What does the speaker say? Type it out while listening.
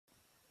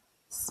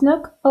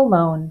Snook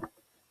Alone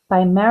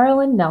by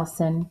Marilyn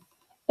Nelson,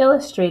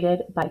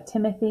 illustrated by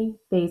Timothy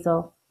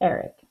Basil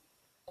Eric.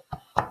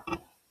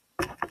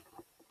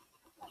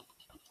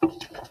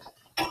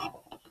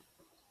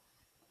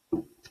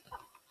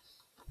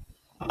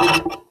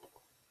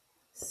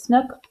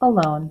 Snook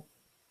Alone.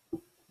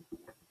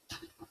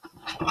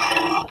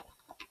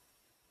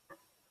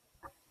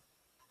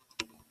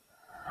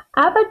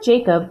 Abba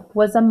Jacob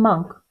was a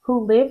monk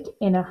who lived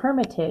in a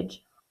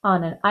hermitage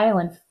on an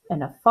island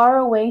in a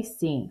faraway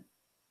sea.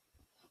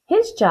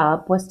 His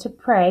job was to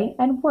pray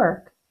and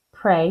work,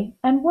 pray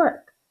and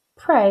work,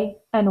 pray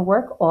and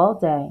work all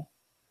day.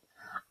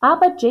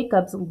 Abba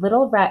Jacob's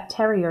little rat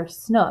terrier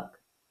Snook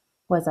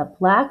was a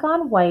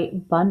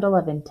black-on-white bundle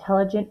of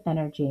intelligent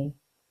energy,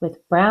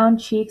 with brown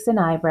cheeks and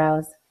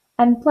eyebrows,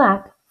 and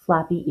black,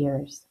 floppy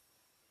ears.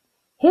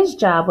 His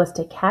job was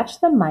to catch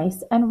the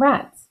mice and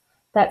rats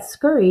that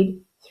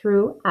scurried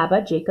through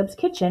Abba Jacob's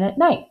kitchen at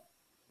night,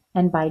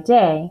 and by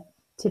day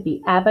to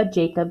be Abba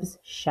Jacob's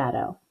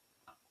shadow.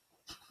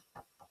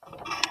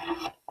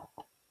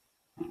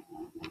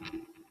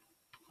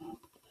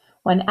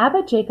 When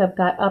Abba Jacob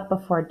got up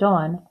before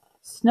dawn,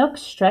 Snook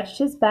stretched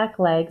his back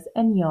legs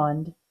and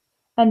yawned,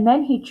 and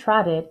then he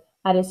trotted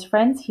at his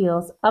friend's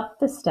heels up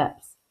the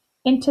steps,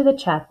 into the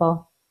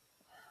chapel.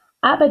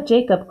 Abba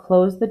Jacob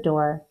closed the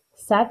door,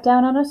 sat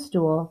down on a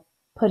stool,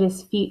 put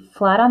his feet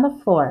flat on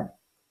the floor,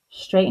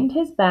 straightened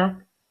his back,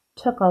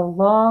 took a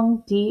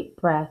long, deep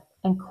breath,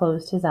 and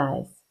closed his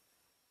eyes.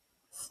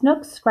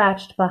 Snook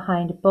scratched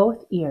behind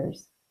both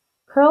ears,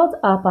 curled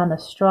up on the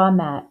straw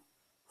mat,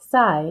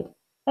 sighed,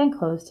 and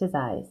closed his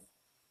eyes.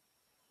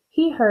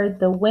 He heard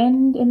the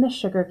wind in the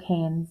sugar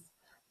canes,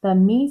 the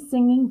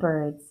me-singing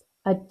birds,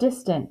 a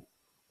distant,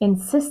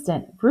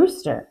 insistent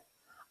rooster,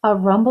 a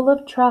rumble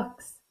of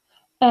trucks,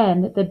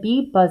 and the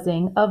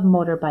bee-buzzing of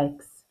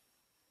motorbikes.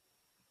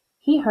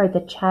 He heard the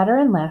chatter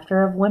and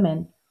laughter of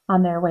women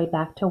on their way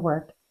back to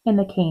work in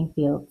the cane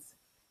fields.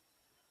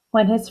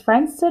 When his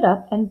friend stood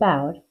up and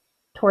bowed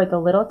toward the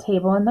little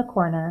table in the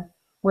corner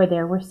where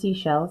there were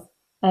seashells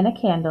and a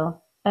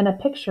candle and a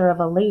picture of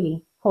a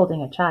lady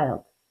holding a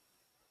child,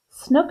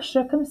 Snook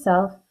shook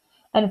himself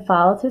and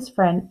followed his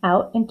friend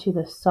out into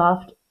the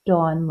soft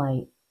dawn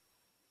light.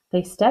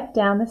 They stepped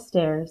down the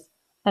stairs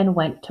and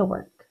went to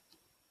work.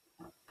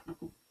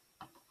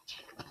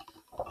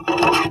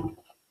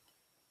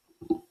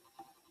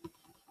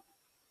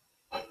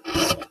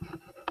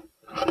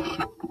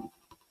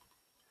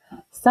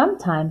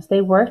 Sometimes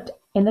they worked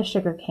in the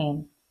sugar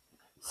cane.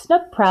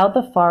 Snook prowled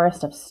the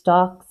forest of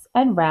stalks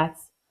and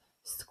rats,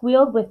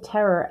 squealed with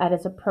terror at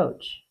his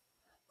approach.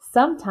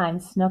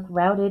 Sometimes Snook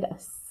routed a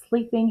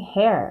sleeping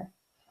hare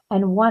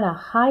and won a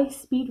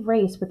high-speed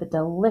race with a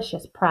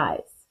delicious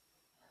prize.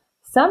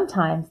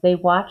 Sometimes they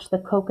watched the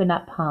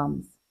coconut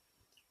palms.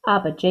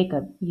 Abba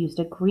Jacob used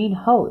a green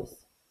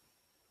hose.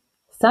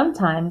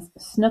 Sometimes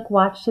Snook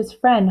watched his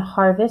friend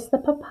harvest the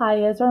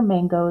papayas or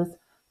mangoes,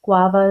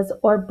 guavas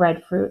or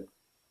breadfruit.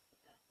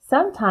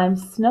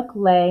 Sometimes Snook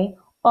lay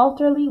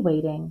alterly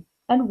waiting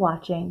and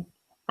watching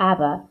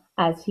Abba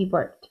as he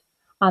worked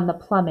on the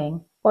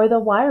plumbing or the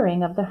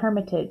wiring of the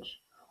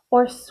hermitage,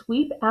 or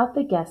sweep out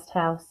the guest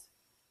house,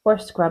 or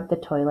scrub the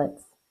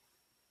toilets.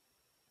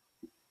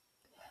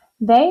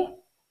 Then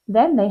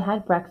they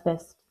had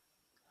breakfast.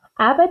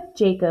 Abba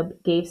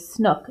Jacob gave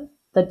Snook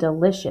the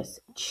delicious,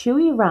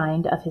 chewy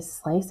rind of his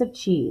slice of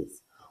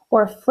cheese,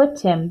 or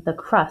flipped him the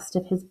crust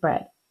of his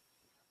bread.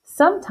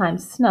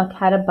 Sometimes Snook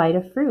had a bite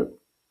of fruit.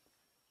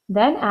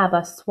 Then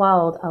Abba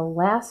swallowed a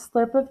last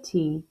slurp of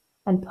tea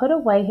and put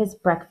away his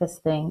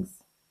breakfast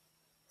things.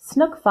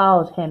 Snook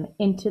followed him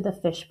into the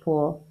fish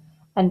pool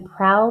and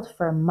prowled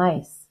for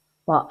mice,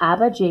 while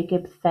Abba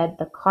Jacob fed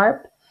the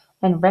carp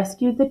and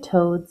rescued the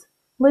toads,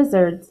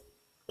 lizards,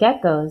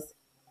 geckos,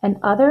 and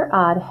other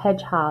odd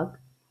hedgehogs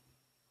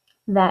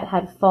that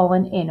had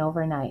fallen in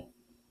overnight.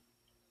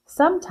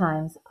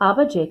 Sometimes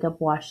Abba Jacob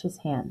washed his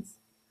hands,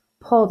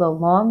 pulled a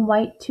long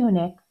white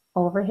tunic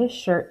over his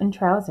shirt and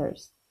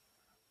trousers,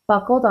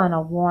 buckled on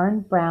a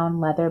worn brown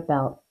leather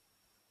belt,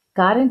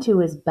 got into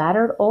his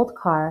battered old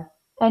car,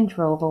 and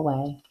drove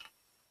away.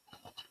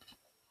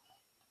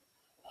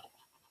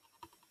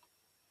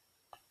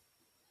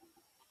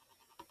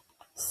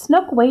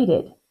 Snook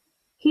waited.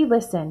 He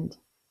listened.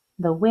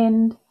 The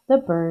wind, the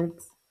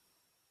birds,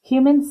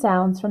 human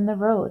sounds from the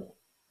road.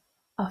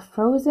 A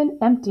frozen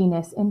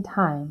emptiness in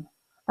time,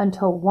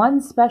 until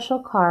one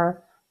special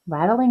car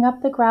rattling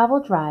up the gravel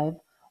drive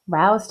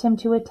roused him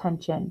to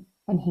attention,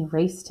 and he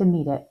raced to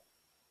meet it.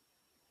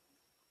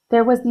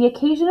 There was the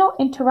occasional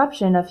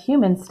interruption of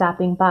humans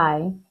stopping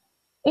by,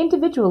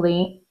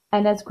 individually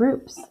and as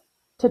groups,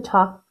 to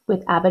talk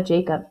with Abba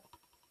Jacob.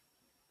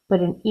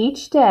 But in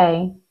each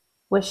day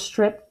was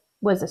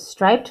a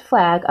striped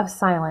flag of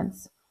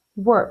silence.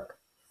 Work,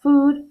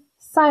 food,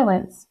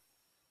 silence.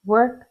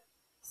 Work,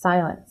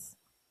 silence.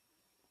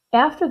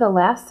 After the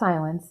last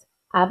silence,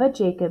 Abba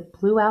Jacob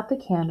blew out the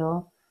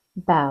candle,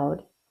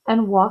 bowed,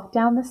 and walked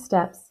down the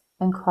steps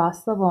and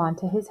crossed the lawn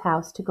to his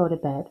house to go to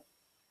bed.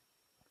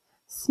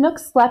 Snook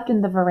slept in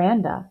the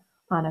veranda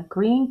on a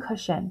green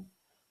cushion,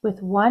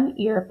 with one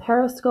ear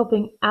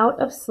periscoping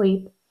out of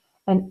sleep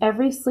and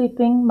every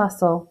sleeping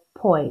muscle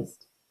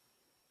poised.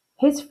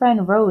 His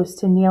friend rose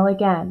to kneel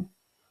again,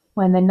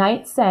 when the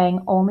night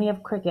sang only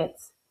of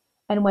crickets,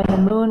 and when the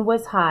moon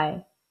was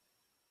high.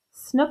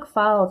 Snook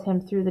followed him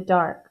through the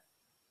dark.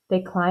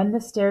 They climbed the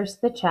stairs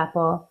to the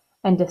chapel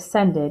and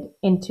descended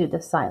into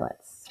the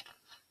silence.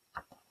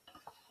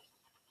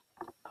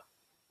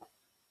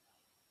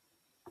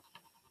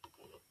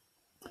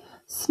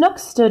 Snook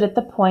stood at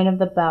the point of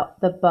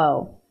the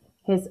bow,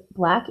 his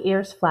black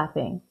ears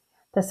flapping.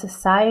 The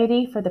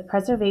Society for the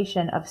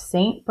Preservation of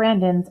St.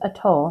 Brandon's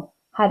Atoll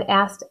had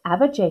asked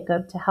Abba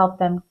Jacob to help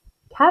them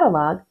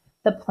catalog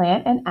the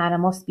plant and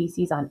animal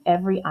species on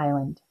every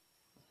island.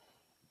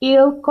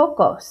 Il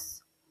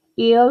cocos,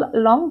 il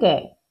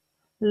longe,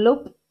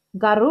 loup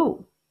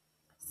garou,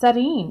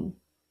 sarine,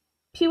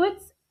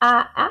 pewits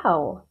a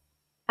ow,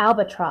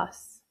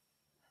 albatross.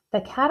 The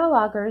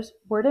catalogers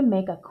were to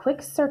make a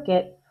quick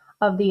circuit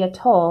of the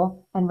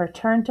atoll and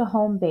return to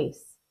home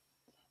base.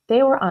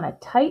 They were on a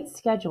tight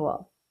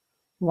schedule,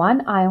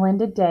 one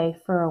island a day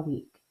for a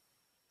week.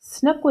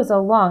 Snook was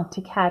along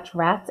to catch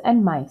rats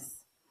and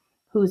mice,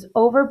 whose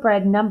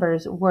overbred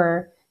numbers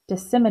were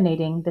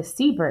disseminating the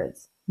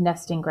seabirds'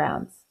 nesting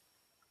grounds.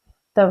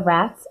 The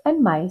rats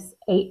and mice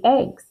ate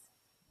eggs.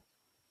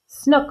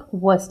 Snook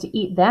was to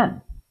eat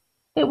them.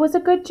 It was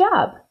a good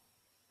job.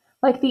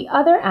 Like the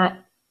other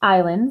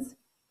islands,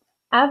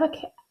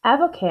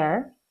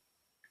 Avocair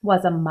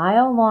was a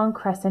mile-long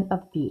crescent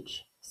of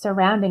beach,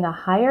 surrounding a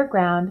higher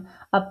ground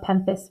of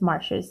pemmican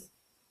marshes,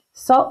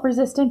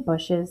 salt-resistant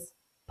bushes,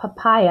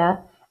 papaya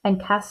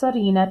and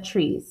casuarina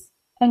trees,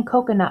 and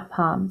coconut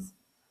palms,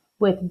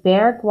 with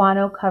bare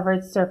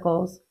guano-covered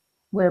circles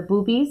where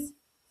boobies,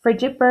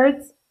 frigate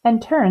birds,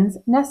 and terns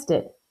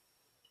nested.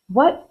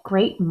 What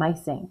great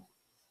micing!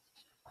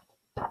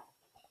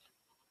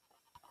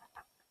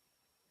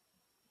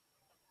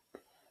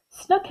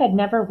 Snook had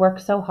never worked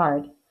so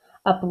hard.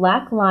 A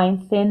black line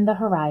thinned the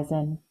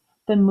horizon.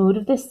 The mood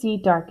of the sea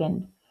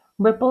darkened.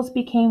 Ripples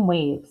became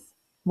waves.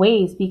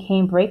 Waves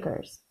became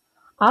breakers.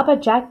 Abba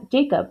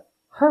Jacob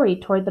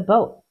hurried toward the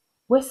boat,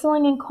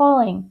 whistling and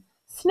calling,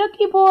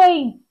 "Snooky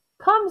boy!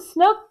 Come,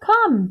 Snook,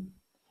 come!"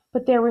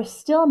 But there were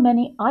still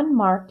many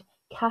unmarked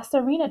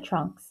casuarina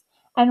trunks,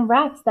 and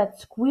rats that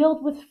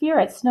squealed with fear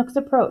at Snook's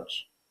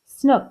approach.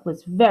 Snook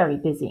was very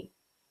busy.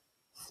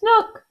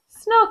 "Snook!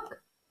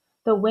 Snook!"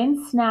 The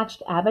wind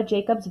snatched Abba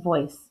Jacob's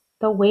voice.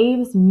 The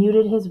waves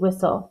muted his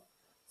whistle.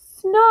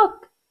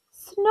 "Snook!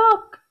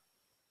 Snook!"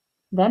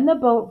 Then the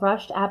boat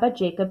rushed Abba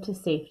Jacob to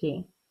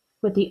safety,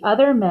 with the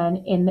other men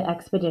in the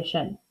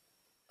expedition,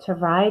 to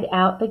ride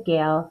out the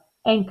gale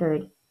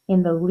anchored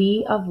in the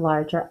lee of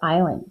larger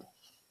island.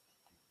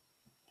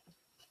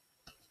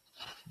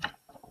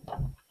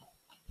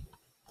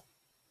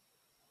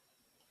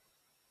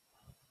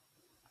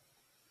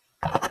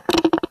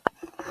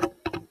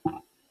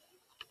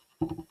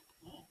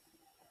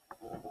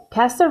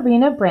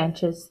 Casuarina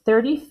branches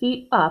 30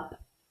 feet up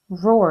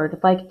roared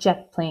like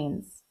jet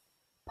planes.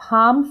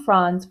 Palm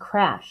fronds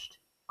crashed.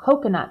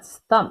 Coconuts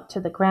thumped to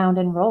the ground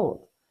and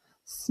rolled.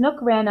 Snook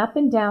ran up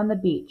and down the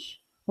beach,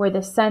 where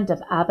the scent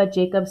of Abba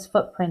Jacob's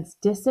footprints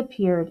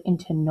disappeared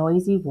into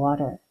noisy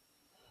water.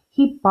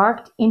 He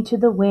barked into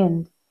the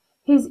wind.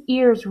 His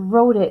ears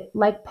rode it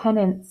like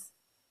pennants.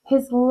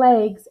 His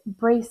legs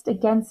braced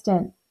against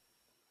it.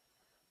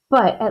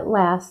 But at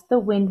last the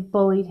wind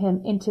bullied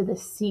him into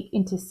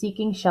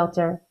seeking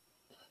shelter.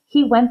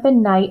 He went the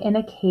night in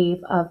a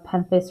cave of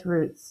pemmican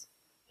roots.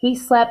 He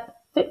slept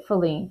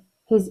fitfully,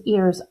 his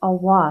ears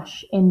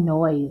awash in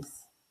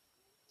noise.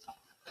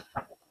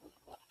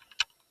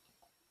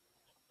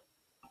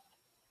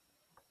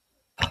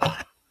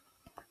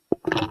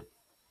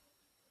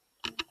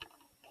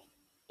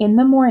 In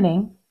the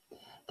morning,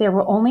 there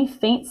were only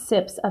faint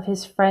sips of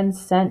his friend's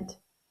scent,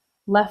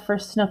 left for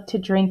Snook to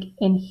drink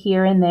in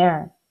here and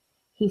there.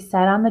 He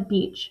sat on the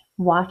beach,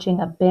 watching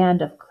a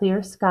band of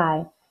clear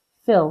sky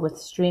fill with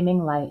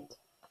streaming light.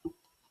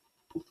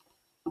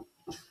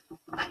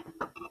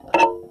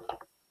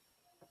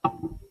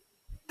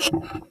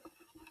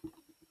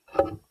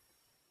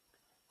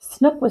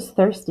 Snook was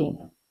thirsty.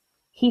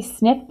 He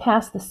sniffed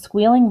past the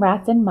squealing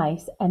rats and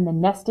mice and the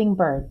nesting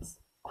birds,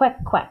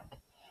 quack, quack,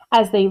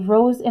 as they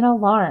rose in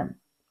alarm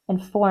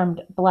and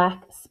formed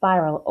black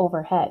spiral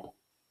overhead.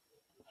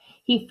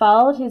 He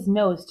followed his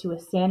nose to a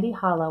sandy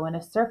hollow in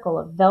a circle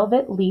of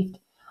velvet-leafed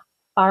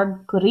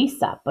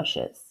argyrica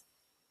bushes.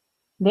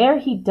 There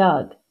he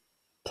dug,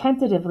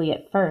 tentatively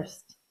at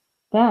first.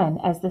 Then,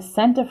 as the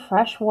scent of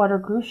fresh water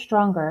grew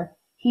stronger,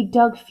 he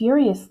dug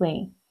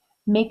furiously,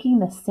 making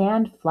the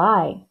sand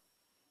fly.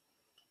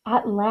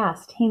 At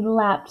last he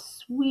lapped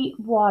sweet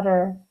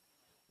water.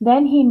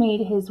 Then he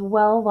made his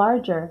well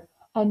larger,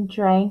 and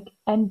drank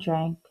and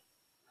drank.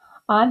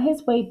 On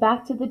his way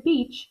back to the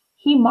beach,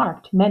 he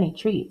marked many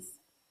trees.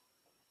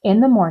 In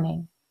the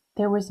morning,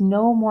 there was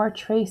no more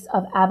trace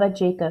of Abba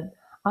Jacob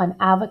on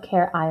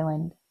Avocair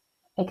Island,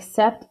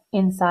 except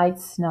inside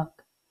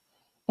Snook.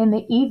 In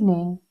the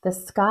evening the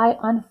sky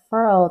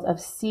unfurled a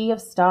sea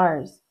of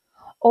stars.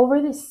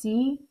 Over the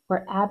sea,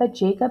 where Abba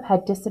Jacob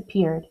had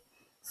disappeared,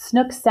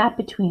 Snook sat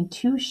between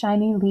two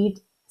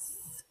shiny-leaved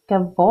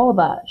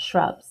scavolba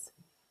shrubs,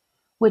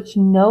 which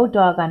no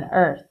dog on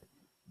earth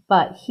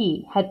but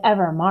he had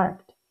ever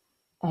marked,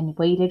 and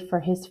waited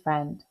for his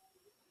friend.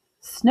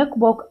 Snook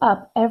woke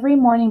up every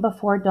morning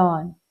before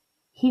dawn.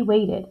 He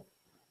waited.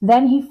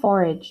 Then he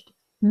foraged,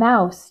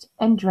 moused,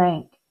 and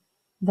drank.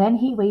 Then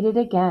he waited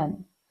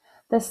again.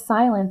 The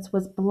silence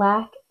was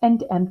black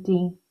and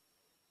empty.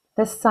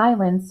 The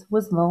silence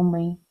was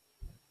lonely.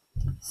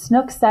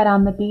 Snook sat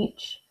on the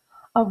beach.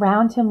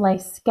 Around him lay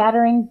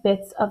scattering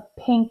bits of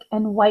pink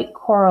and white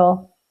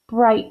coral,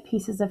 bright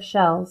pieces of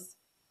shells.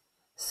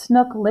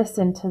 Snook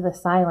listened to the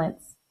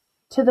silence,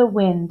 to the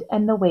wind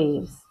and the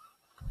waves.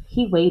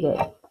 He waited.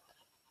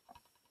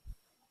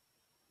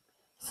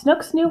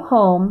 Snook's new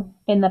home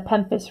in the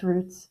Pemphis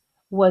roots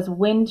was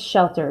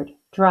wind-sheltered,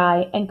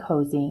 dry, and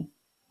cozy.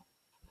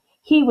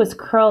 He was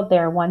curled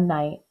there one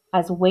night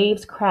as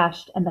waves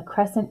crashed and the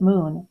crescent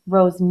moon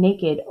rose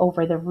naked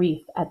over the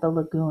reef at the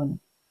lagoon.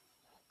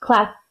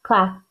 Clack,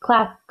 clack,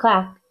 clack,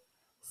 clack.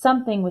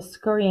 Something was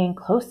scurrying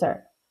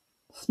closer.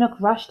 Snook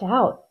rushed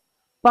out,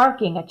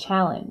 barking a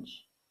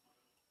challenge.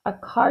 A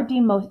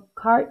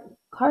cardismosa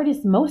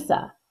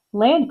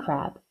land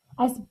crab,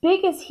 as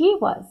big as he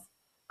was,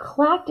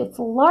 clacked its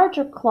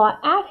larger claw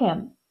at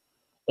him,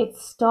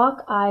 its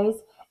stalk eyes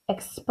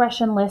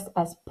expressionless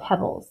as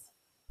pebbles.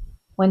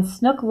 When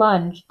Snook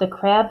lunged, the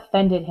crab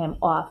fended him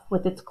off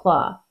with its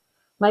claw,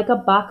 like a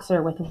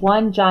boxer with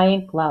one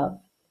giant glove.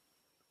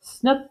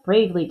 Snook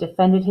bravely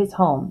defended his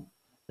home,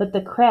 but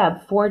the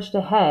crab forged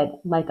ahead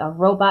like a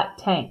robot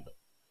tank.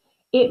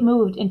 It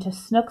moved into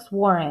Snook's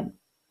warren,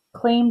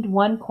 claimed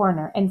one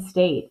corner, and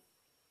stayed.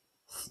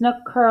 Snook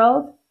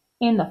curled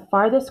in the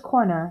farthest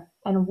corner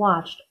and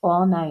watched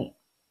all night.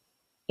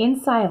 In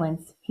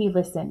silence he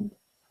listened.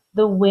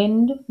 The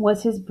wind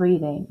was his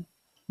breathing.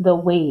 The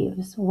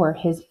waves were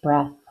his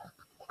breath.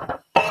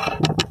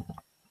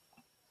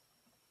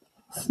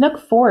 Snook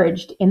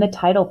foraged in the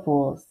tidal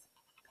pools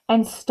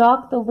and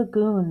stalked the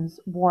lagoon's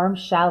warm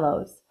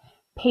shallows,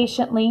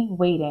 patiently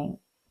waiting.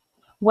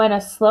 When a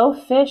slow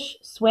fish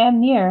swam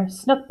near,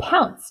 Snook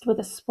pounced with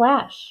a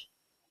splash.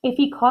 If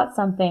he caught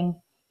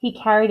something, he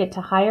carried it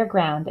to higher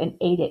ground and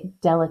ate it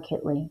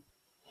delicately.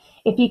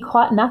 If he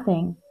caught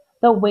nothing,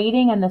 the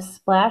waiting and the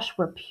splash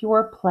were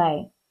pure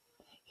play.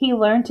 He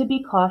learned to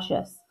be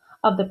cautious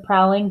of the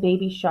prowling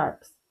baby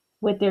sharks,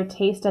 with their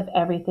taste of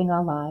everything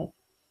alive.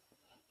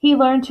 He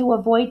learned to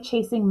avoid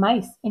chasing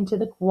mice into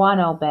the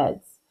guano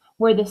beds,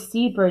 where the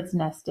seabirds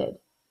nested.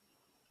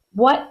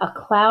 What a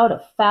cloud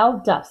of foul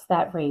dust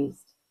that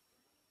raised!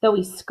 Though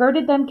he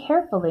skirted them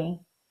carefully,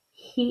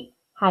 he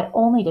had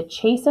only to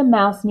chase a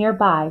mouse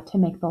nearby to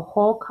make the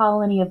whole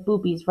colony of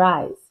boobies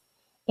rise,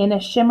 in a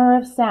shimmer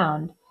of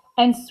sound,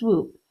 and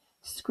swoop,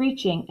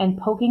 screeching and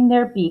poking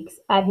their beaks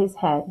at his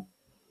head.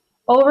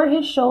 Over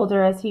his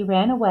shoulder as he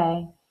ran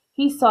away,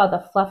 he saw the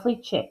fluffy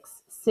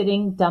chicks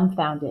sitting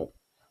dumbfounded,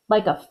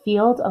 like a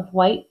field of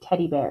white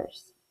teddy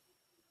bears.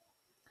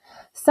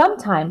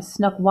 Sometimes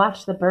Snook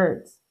watched the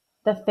birds,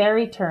 the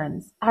fairy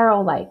terns,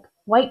 arrow-like,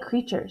 white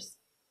creatures,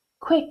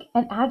 quick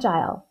and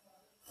agile,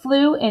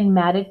 flew in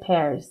matted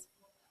pairs,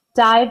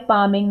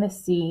 dive-bombing the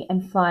sea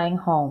and flying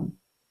home,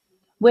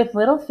 with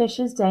little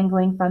fishes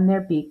dangling from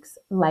their beaks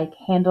like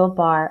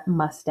handlebar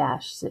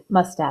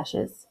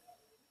mustaches.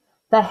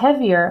 The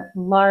heavier,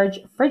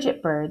 large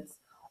frigate birds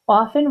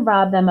often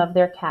rob them of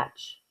their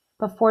catch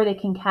before they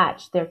can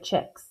catch their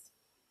chicks.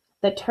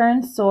 The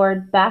terns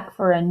soared back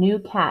for a new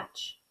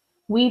catch,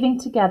 weaving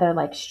together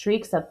like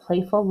streaks of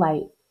playful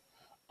light,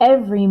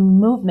 every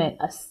movement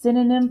a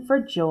synonym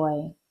for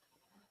joy.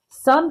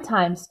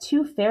 Sometimes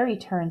two fairy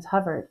terns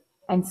hovered,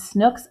 and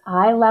Snook's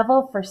eye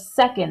level for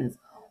seconds,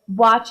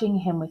 watching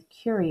him with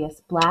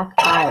curious black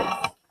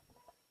eyes.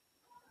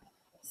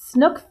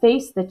 Snook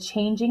faced the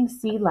changing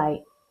sea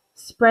light,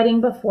 spreading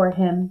before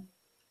him.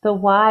 The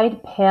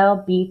wide, pale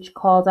beach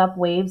called up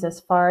waves as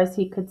far as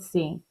he could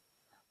see.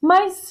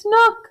 My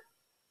Snook!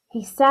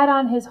 He sat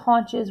on his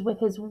haunches with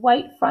his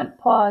white front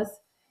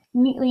paws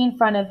neatly in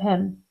front of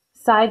him,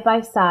 side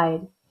by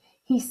side.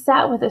 He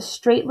sat with a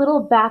straight little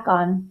black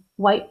on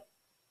white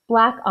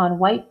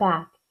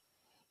back.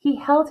 He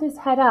held his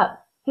head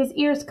up, his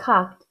ears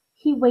cocked.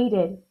 He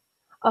waited.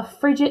 A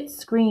frigate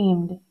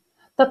screamed.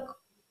 The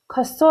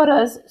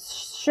cassoras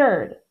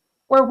shirred,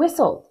 or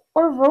whistled,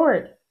 or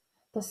roared.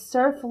 The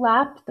surf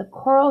lapped the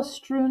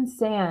coral-strewn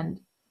sand.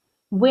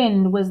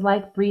 Wind was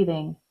like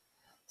breathing.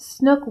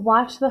 Snook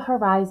watched the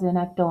horizon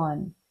at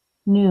dawn,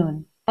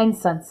 noon, and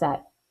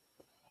sunset.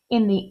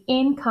 In the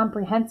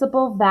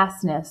incomprehensible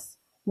vastness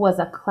was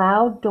a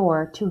cloud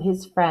door to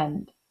his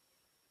friend.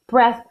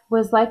 Breath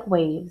was like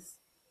waves.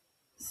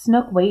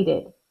 Snook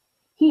waited.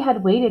 He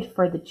had waited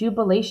for the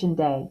jubilation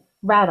day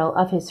rattle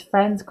of his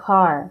friend's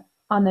car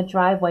on the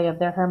driveway of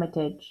their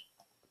hermitage.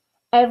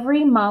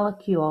 Every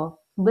molecule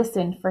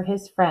listened for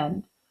his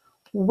friend.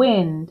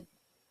 Wind,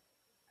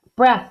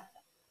 breath,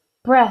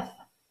 breath,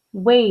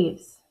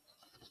 Waves.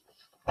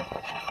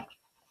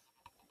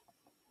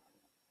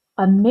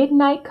 A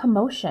midnight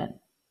commotion.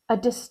 A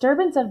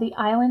disturbance of the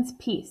island's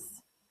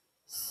peace.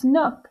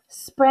 Snook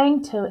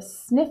sprang to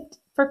sniff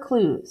for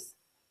clues.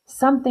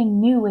 Something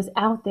new was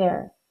out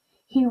there.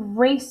 He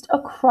raced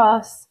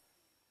across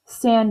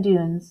sand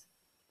dunes,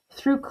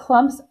 through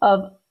clumps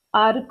of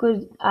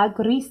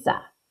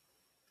agrisa.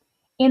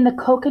 In the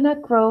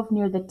coconut grove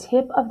near the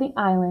tip of the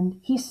island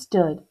he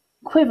stood,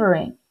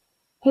 quivering,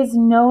 his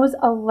nose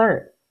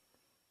alert,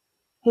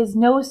 his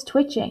nose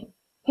twitching,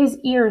 his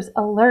ears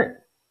alert.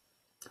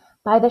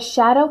 By the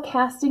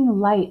shadow-casting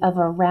light of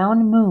a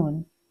round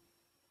moon,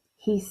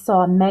 he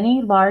saw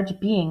many large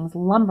beings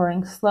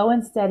lumbering slow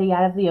and steady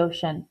out of the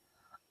ocean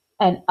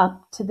and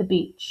up to the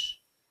beach.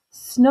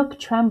 Snook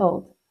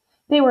trembled.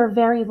 They were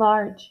very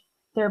large.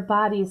 Their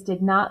bodies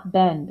did not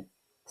bend.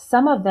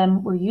 Some of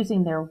them were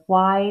using their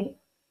wide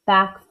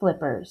back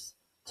flippers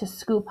to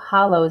scoop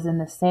hollows in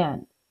the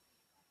sand.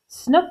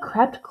 Snook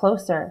crept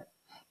closer.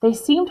 They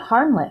seemed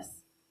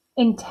harmless,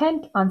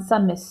 intent on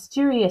some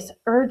mysterious,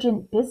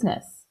 urgent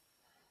business.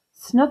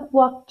 Snook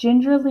walked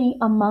gingerly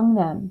among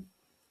them,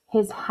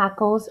 his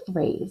hackles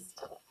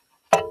raised.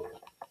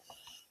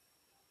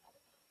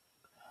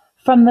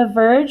 From the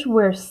verge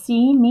where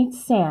sea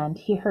meets sand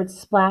he heard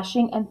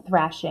splashing and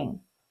thrashing,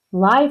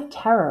 live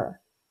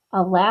terror,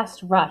 a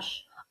last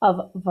rush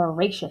of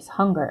voracious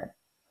hunger.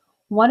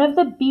 One of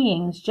the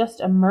beings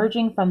just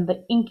emerging from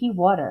the inky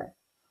water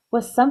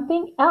was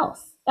something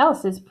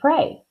else's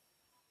prey.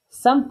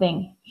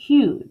 Something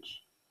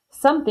huge,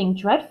 something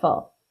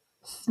dreadful.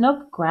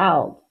 Snook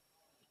growled.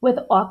 With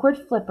awkward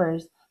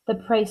flippers, the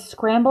prey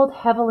scrambled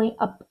heavily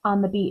up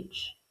on the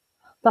beach.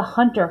 The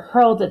hunter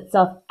hurled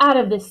itself out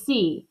of the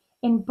sea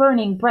in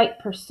burning bright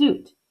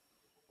pursuit.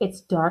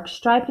 Its dark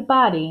striped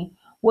body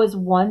was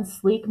one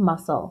sleek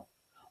muscle,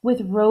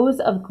 with rows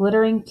of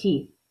glittering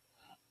teeth,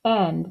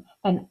 and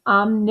an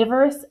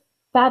omnivorous,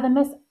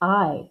 fathomless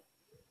eye.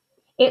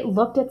 It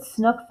looked at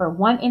Snook for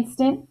one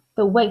instant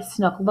the way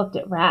Snook looked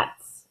at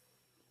rats.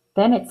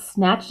 Then it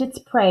snatched its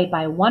prey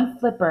by one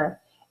flipper,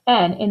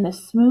 and in the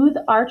smooth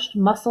arched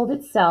muscled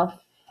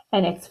itself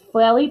and its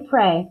flaily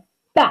prey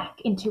back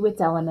into its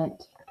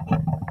element.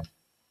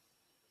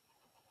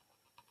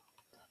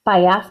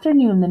 By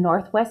afternoon the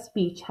northwest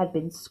beach had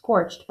been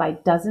scorched by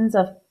dozens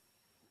of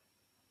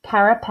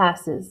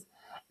carapaces.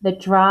 The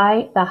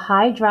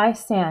high dry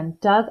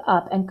sand dug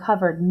up and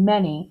covered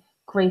many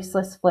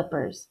graceless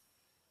flippers.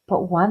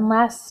 But one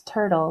last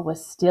turtle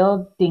was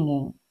still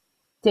digging.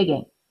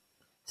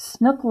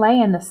 Snook lay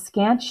in the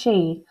scant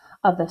shade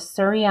of the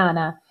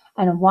Suriana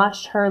and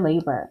watched her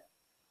labor.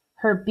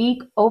 Her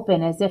beak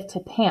open as if to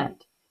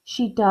pant,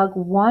 she dug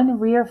one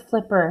rear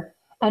flipper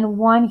and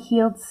one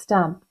heeled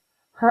stump.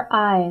 Her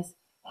eyes,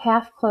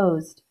 half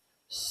closed,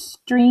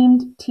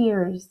 streamed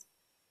tears.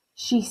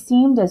 She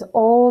seemed as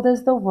old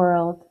as the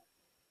world.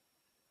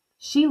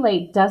 She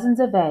laid dozens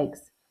of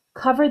eggs,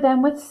 covered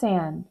them with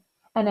sand,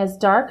 and as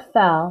dark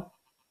fell,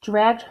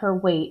 dragged her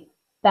weight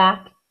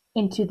back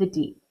into the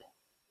deep.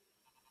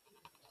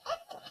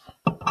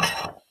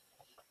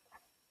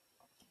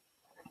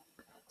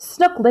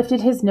 Snook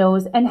lifted his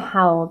nose and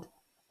howled.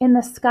 In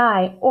the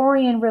sky,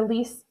 Orion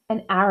released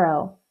an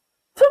arrow.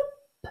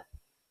 Phoop!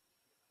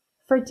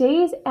 For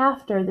days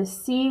after, the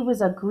sea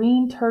was a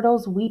green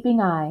turtle's weeping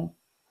eye.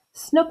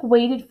 Snook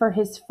waited for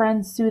his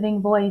friend's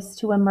soothing voice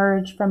to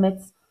emerge from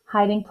its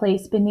hiding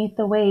place beneath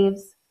the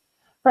waves,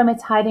 from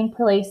its hiding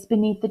place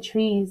beneath the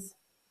trees.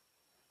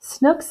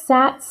 Snook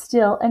sat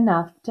still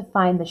enough to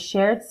find the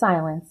shared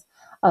silence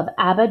of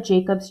Abba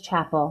Jacob's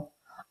chapel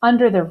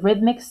under the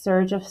rhythmic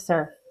surge of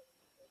surf.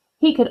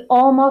 He could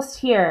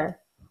almost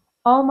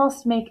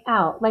make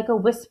out, like a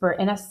whisper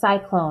in a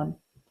cyclone,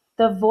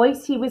 the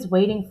voice he was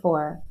waiting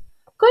for.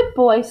 "Good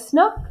boy,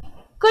 Snook!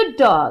 Good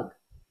dog!"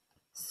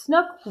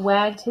 Snook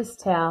wagged his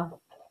tail.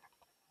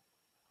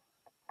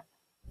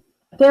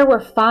 There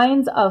were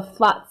finds of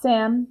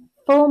flotsam,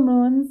 full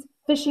moons,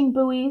 fishing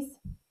buoys,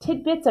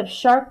 tidbits of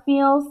shark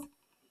meals,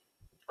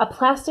 a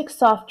plastic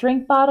soft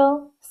drink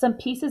bottle, some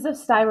pieces of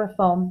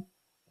styrofoam.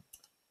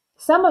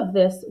 Some of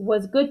this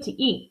was good to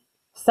eat,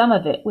 some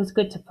of it was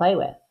good to play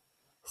with,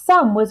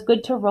 some was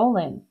good to roll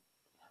in.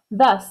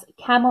 Thus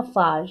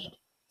camouflaged,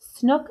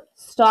 Snook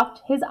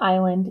stalked his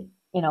island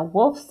in a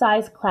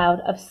wolf-sized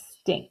cloud of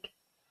stink.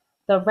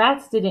 The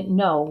rats didn't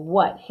know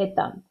what hit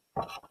them.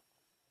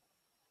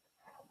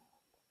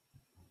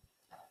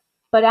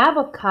 But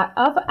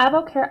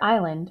Avoca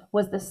Island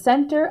was the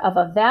center of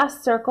a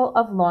vast circle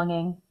of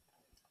longing,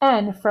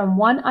 and from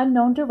one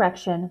unknown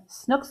direction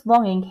Snook's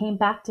longing came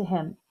back to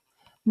him,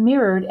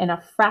 mirrored in a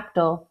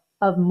fractal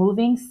of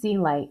moving sea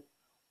light,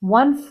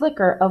 one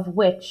flicker of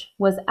which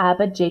was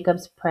Abba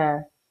Jacob's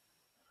prayer.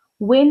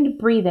 Wind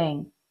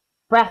breathing,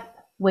 breath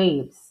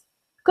waves.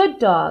 Good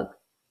dog!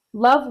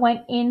 Love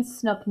went in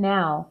Snook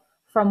now,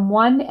 from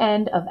one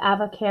end of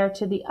Avoca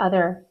to the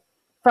other,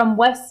 from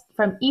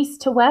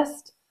east to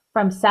west,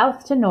 from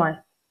south to north.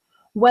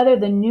 Whether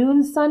the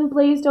noon sun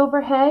blazed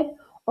overhead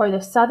or the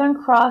Southern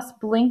Cross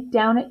blinked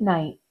down at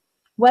night,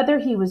 Whether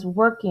he was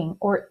working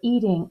or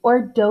eating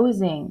or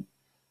dozing,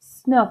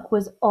 Snook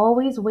was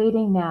always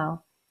waiting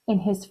now in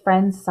his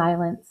friend's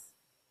silence.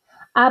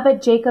 Abba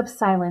Jacob's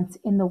silence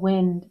in the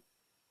wind.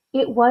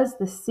 It was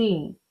the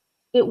sea.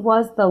 It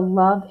was the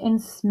love in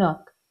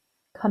Snook,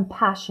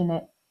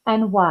 compassionate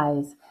and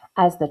wise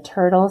as the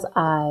turtle's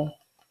eye.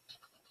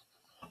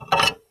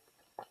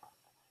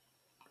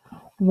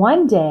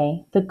 One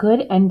day the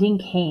good ending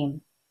came.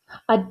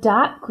 A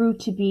dot grew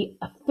to be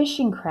a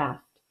fishing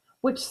craft,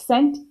 which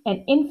sent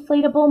an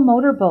inflatable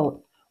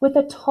motorboat with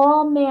a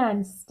tall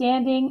man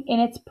standing in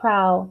its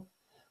prow.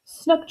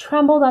 Snook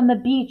trembled on the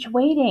beach,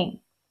 waiting.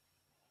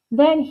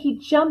 Then he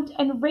jumped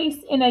and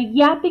raced in a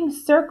yapping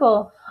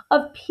circle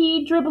of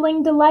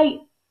pea-dribbling delight.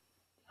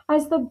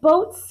 As the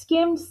boat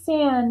skimmed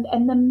sand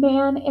and the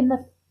man in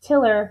the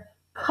tiller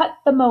cut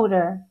the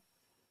motor,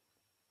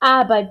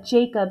 Abba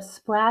Jacob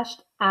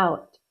splashed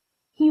out.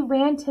 He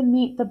ran to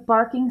meet the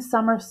barking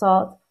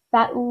somersault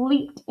that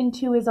leaped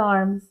into his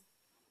arms.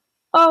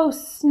 "Oh,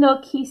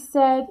 Snook," he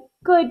said,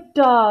 "good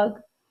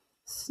dog."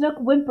 Snook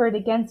whimpered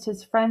against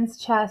his friend's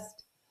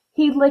chest.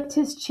 He licked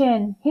his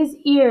chin, his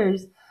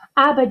ears.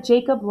 Abba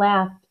Jacob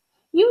laughed.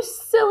 "You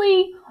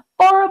silly,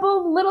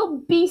 horrible little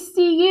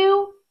beastie,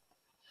 you!"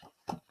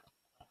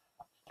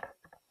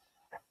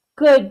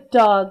 "Good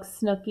dog,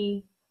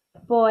 Snooky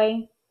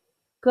boy,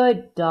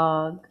 good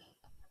dog."